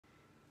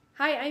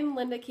Hi, I'm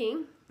Linda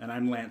King. And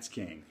I'm Lance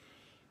King.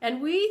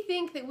 And we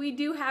think that we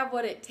do have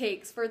what it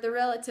takes for the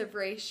relative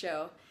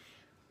ratio.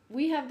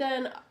 We have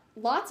done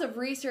lots of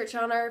research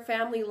on our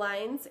family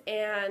lines,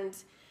 and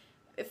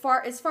as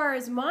far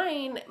as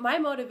my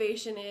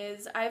motivation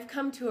is, I've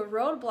come to a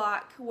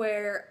roadblock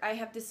where I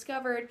have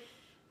discovered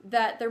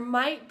that there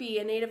might be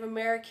a Native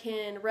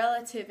American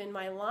relative in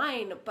my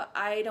line, but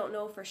I don't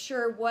know for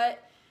sure what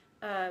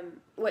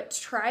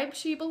tribe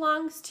she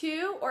belongs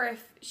to, or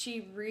if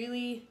she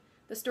really,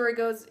 the story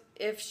goes,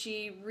 if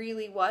she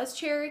really was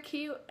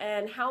Cherokee,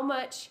 and how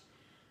much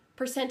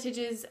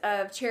percentages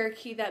of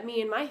Cherokee that me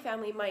and my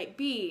family might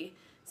be.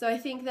 So I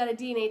think that a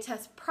DNA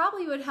test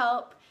probably would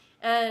help,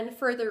 and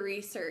further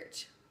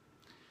research.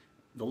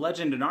 The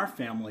legend in our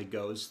family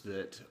goes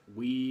that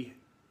we,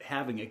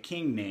 having a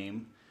King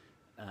name,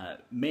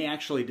 may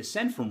actually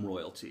descend from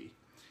royalty.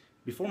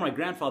 Before my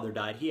grandfather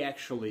died, he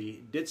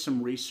actually did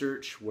some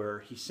research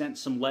where he sent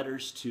some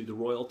letters to the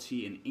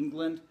royalty in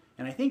England,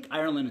 and I think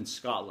Ireland and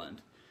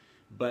Scotland.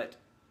 But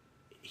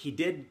he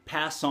did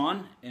pass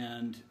on,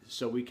 and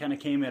so we kind of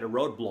came at a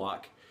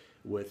roadblock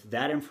with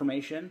that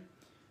information.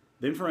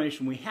 The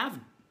information we have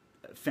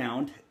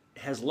found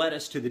has led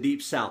us to the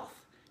Deep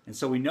South. And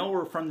so we know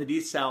we're from the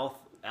Deep South,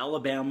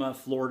 Alabama,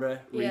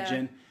 Florida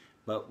region,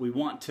 but we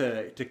want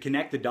to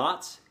connect the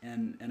dots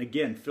and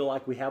again, feel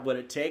like we have what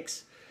it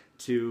takes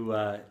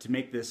to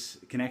make this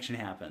connection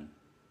happen.